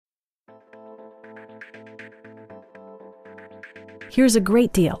Here's a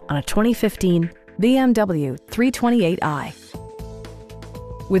great deal on a 2015 BMW 328i.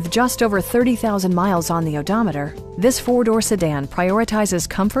 With just over 30,000 miles on the odometer, this four-door sedan prioritizes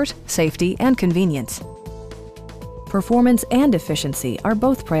comfort, safety, and convenience. Performance and efficiency are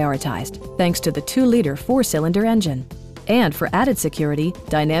both prioritized thanks to the 2-liter 4-cylinder engine. And for added security,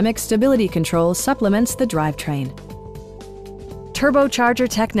 dynamic stability control supplements the drivetrain. Turbocharger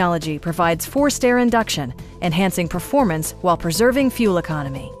technology provides forced air induction, enhancing performance while preserving fuel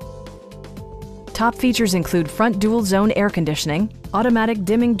economy. Top features include front dual-zone air conditioning, automatic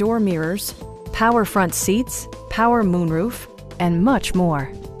dimming door mirrors, power front seats, power moonroof, and much more.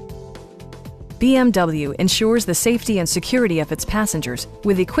 BMW ensures the safety and security of its passengers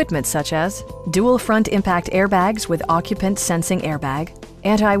with equipment such as dual front impact airbags with occupant sensing airbag,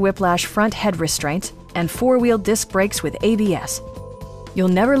 anti-whiplash front head restraints, and 4-wheel disc brakes with ABS. You'll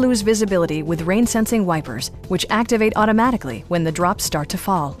never lose visibility with rain-sensing wipers, which activate automatically when the drops start to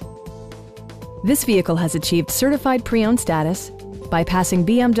fall. This vehicle has achieved certified pre-owned status by passing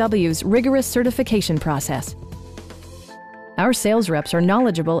BMW's rigorous certification process. Our sales reps are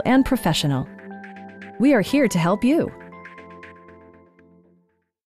knowledgeable and professional. We are here to help you.